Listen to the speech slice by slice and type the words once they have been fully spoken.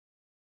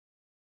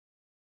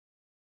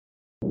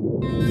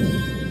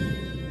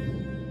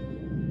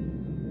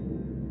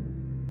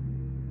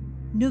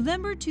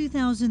November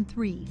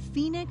 2003,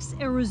 Phoenix,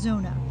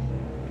 Arizona.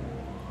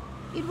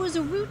 It was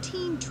a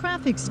routine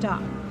traffic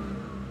stop.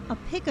 A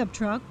pickup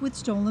truck with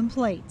stolen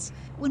plates.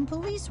 When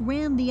police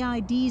ran the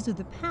IDs of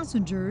the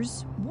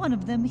passengers, one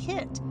of them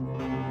hit.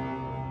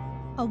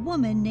 A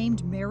woman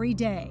named Mary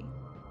Day.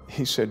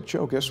 He said,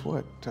 "Joe, guess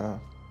what?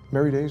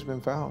 Mary Day's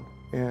been found."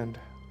 And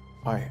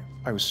I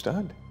was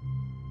stunned.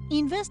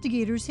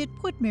 Investigators had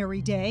put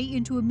Mary Day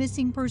into a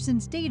missing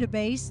persons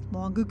database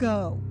long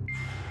ago.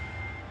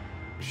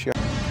 She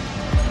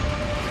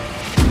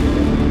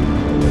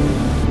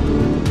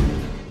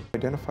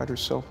identified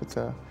herself with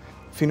a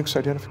Phoenix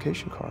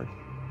identification card,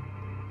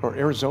 or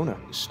Arizona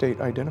state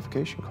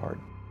identification card.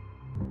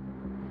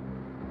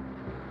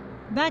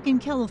 Back in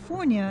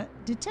California,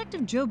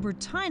 Detective Joe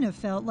Bertina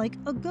felt like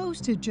a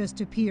ghost had just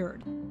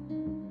appeared.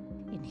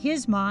 In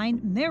his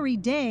mind, Mary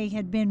Day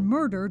had been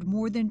murdered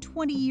more than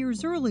 20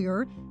 years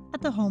earlier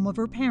at the home of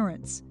her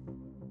parents.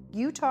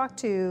 You talked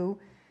to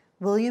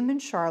William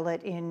and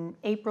Charlotte in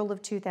April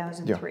of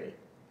 2003. Yeah.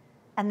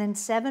 And then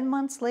 7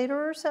 months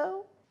later or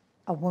so,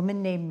 a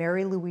woman named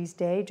Mary Louise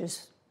Day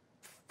just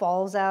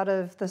falls out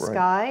of the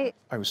sky.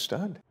 I was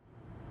stunned.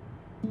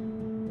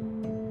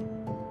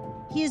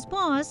 His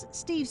boss,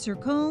 Steve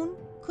Sircone,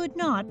 could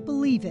not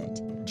believe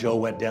it. Joe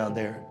went down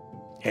there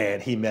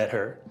and he met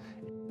her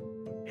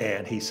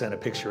and he sent a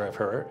picture of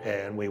her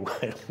and we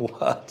went,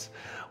 what?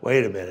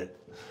 Wait a minute.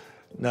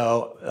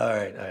 No, all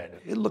right.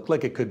 It looked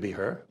like it could be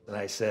her. And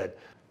I said,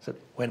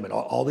 wait a minute,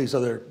 all these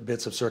other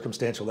bits of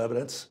circumstantial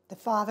evidence? The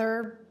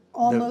father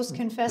almost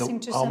confessing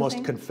to something?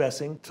 Almost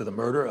confessing to the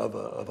murder of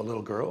a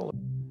little girl.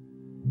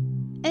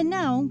 And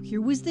now, here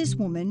was this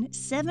woman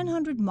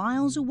 700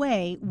 miles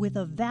away with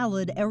a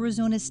valid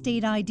Arizona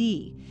state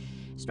ID.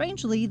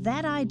 Strangely,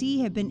 that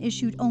ID had been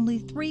issued only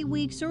 3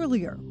 weeks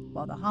earlier,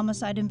 while the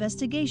homicide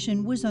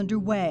investigation was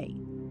underway.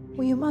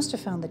 Well, you must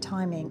have found the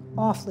timing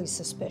awfully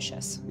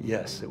suspicious.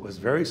 Yes, it was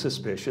very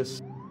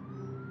suspicious.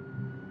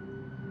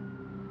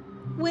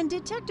 When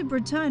Detective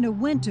Bertina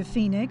went to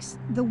Phoenix,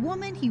 the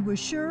woman he was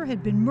sure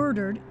had been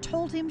murdered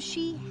told him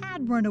she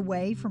had run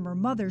away from her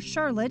mother,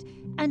 Charlotte,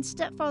 and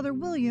stepfather,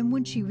 William,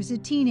 when she was a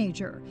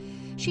teenager.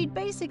 She'd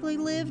basically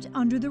lived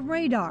under the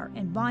radar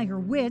and by her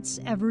wits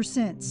ever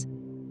since.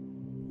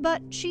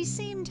 But she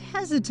seemed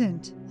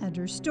hesitant, and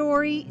her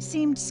story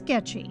seemed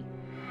sketchy.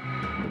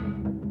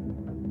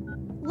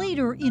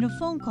 Later, in a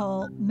phone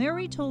call,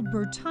 Mary told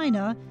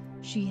Bertina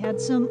she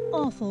had some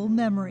awful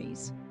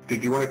memories.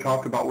 Did you want to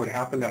talk about what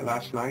happened that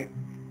last night?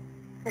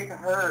 It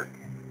hurt.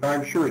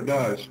 I'm sure it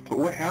does, but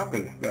what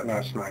happened that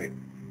last night?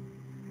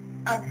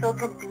 I'm so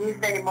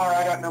confused anymore.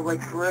 I don't know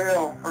what's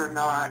real or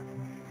not.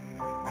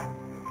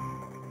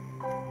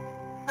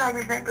 I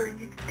remember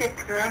you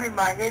kept ramming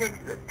my head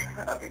into the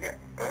tub and it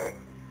hurt.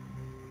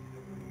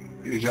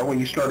 Is that when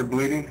you started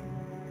bleeding?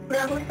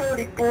 I was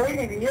already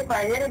bleeding and hit my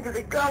head into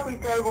the coffee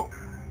table.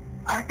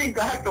 I think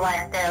I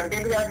blacked out.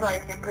 Maybe that's why I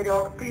can't put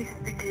all the pieces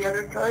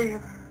together, tell you.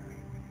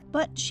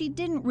 But she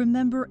didn't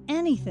remember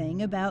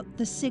anything about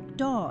the sick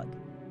dog.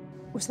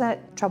 Was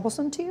that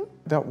troublesome to you?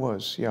 That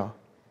was, yeah.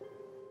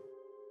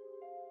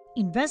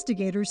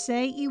 Investigators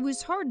say it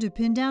was hard to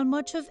pin down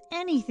much of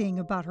anything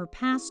about her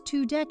past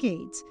 2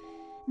 decades.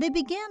 They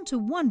began to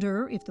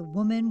wonder if the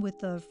woman with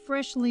the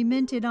freshly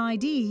minted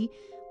ID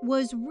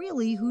was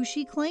really who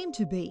she claimed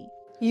to be.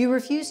 You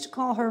refused to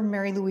call her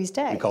Mary Louise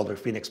Day. We called her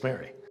Phoenix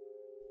Mary.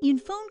 In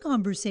phone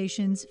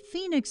conversations,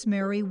 Phoenix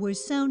Mary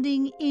was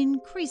sounding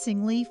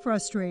increasingly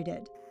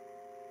frustrated.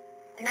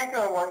 Can I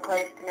throw one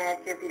question at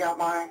you if you don't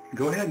mind?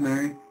 Go ahead,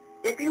 Mary.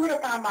 If you would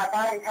have found my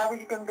body, how were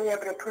you going to be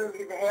able to prove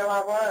who the hell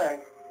I was?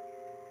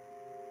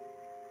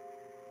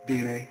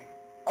 DNA.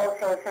 Oh,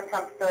 so since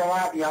I'm still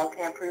alive, y'all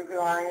can't prove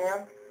who I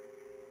am?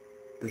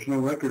 There's no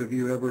record of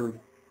you ever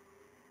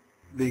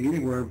being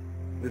anywhere.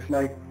 It's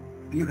like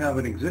you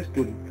haven't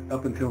existed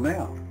up until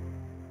now.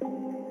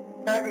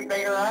 So it'd be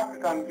better off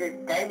if I'm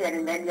just dead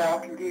and then y'all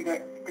can do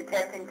the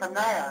testing from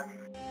there.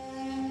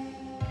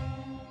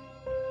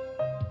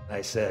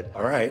 I said,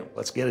 all right,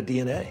 let's get a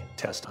DNA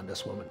test on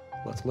this woman.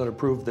 Let's let her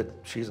prove that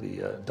she's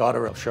the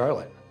daughter of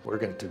Charlotte. We're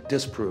going to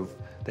disprove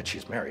that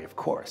she's Mary, of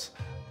course,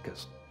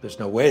 because there's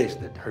no way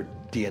that her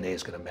DNA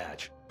is going to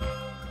match.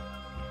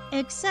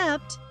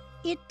 Except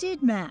it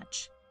did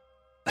match.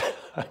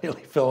 I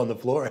nearly fell on the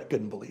floor. I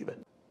couldn't believe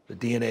it. The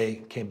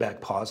DNA came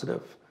back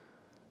positive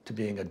to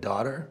being a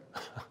daughter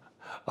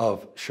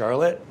of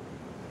Charlotte.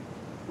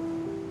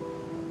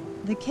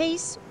 The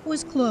case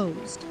was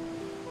closed.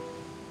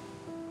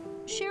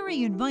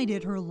 Sherry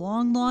invited her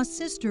long-lost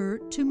sister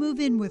to move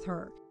in with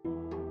her.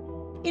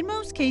 In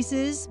most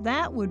cases,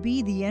 that would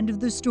be the end of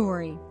the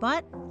story,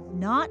 but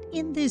not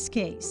in this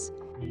case.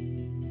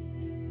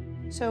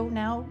 So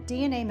now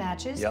DNA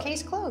matches, Yep.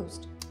 Case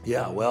closed.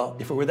 Yeah, well,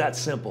 if it were that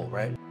simple,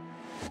 right?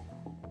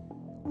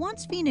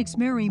 Once Phoenix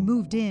Mary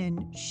moved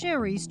in,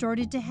 Sherry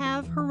started to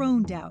have her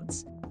own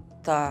doubts.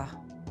 The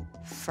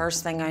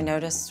first thing I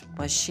noticed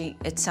was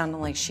it sounded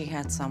like she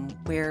had some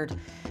weird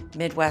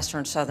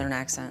Midwestern Southern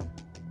accent.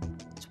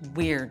 It's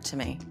weird to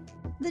me.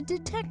 The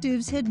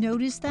detectives had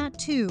noticed that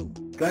too.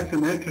 That's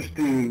an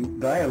interesting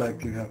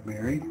dialect you have,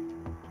 Mary.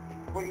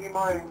 What do you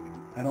mind?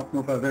 I don't know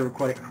if I've ever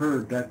quite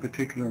heard that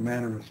particular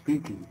manner of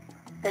speaking.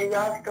 So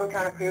y'all still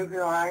trying to prove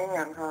who I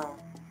am, huh?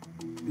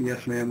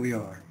 Yes, ma'am, we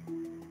are.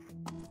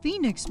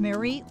 Phoenix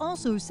Mary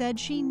also said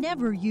she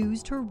never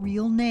used her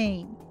real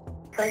name.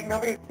 Like,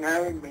 nobody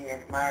knows me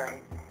as Mary.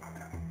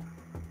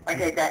 I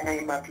gave that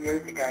name up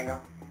years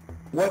ago.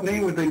 What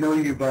name would they know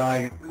you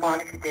by?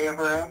 Monica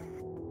Devereaux.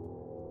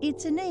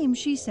 It's a name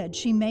she said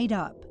she made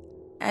up.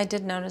 I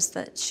did notice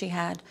that she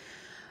had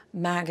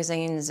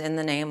magazines in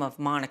the name of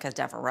Monica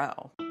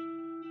Devereaux.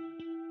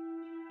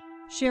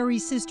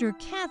 Sherry's sister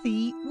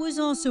Kathy was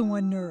also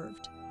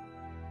unnerved.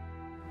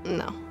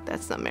 No,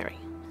 that's not Mary.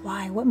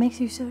 Why? What makes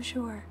you so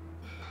sure?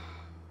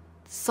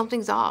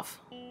 Something's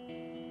off.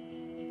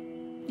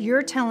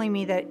 You're telling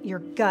me that your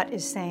gut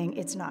is saying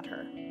it's not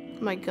her.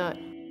 My gut.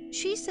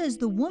 She says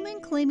the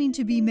woman claiming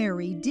to be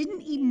Mary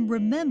didn't even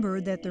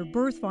remember that their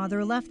birth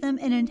father left them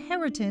an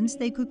inheritance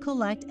they could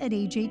collect at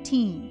age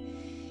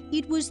 18.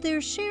 It was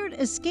their shared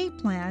escape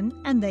plan,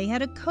 and they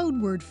had a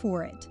code word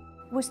for it.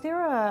 Was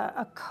there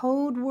a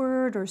code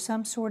word or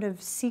some sort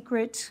of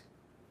secret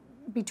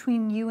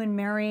between you and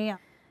Mary?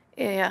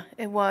 Yeah,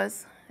 it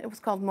was. It was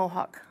called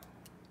Mohawk.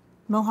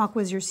 Mohawk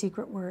was your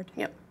secret word.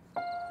 Yep.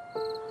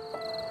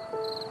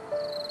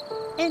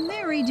 And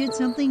Mary did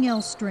something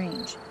else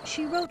strange.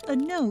 She wrote a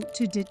note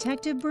to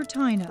Detective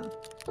Bertina.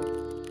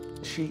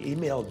 She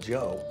emailed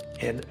Joe,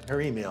 and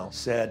her email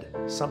said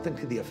something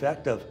to the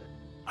effect of,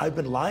 "I've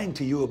been lying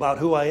to you about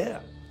who I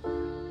am."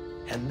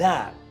 And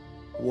that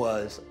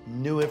was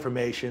new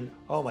information.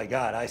 Oh my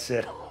God, I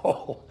said,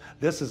 oh,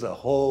 this is a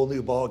whole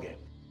new ballgame.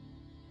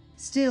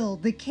 Still,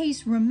 the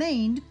case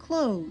remained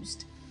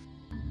closed.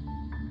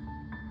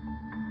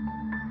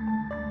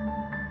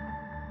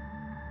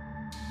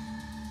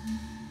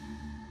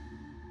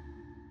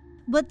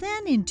 But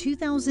then in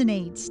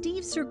 2008,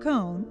 Steve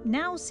Sircone,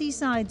 now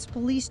Seaside's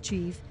police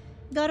chief,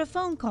 got a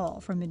phone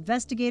call from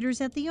investigators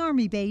at the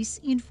Army base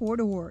in Fort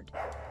Ord.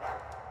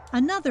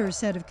 Another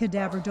set of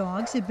cadaver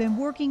dogs had been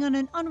working on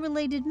an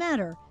unrelated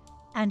matter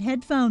and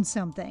had found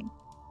something.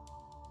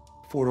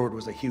 Fort Ord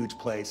was a huge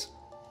place,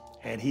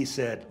 and he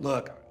said,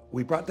 look,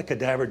 we brought the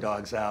cadaver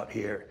dogs out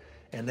here,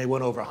 and they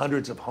went over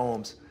hundreds of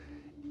homes,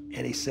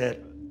 and he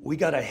said, we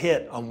got a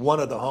hit on one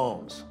of the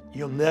homes.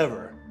 You'll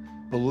never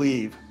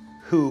believe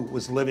who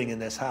was living in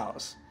this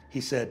house.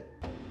 He said,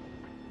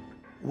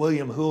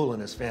 William Hoole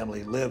and his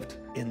family lived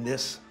in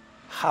this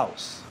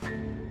house.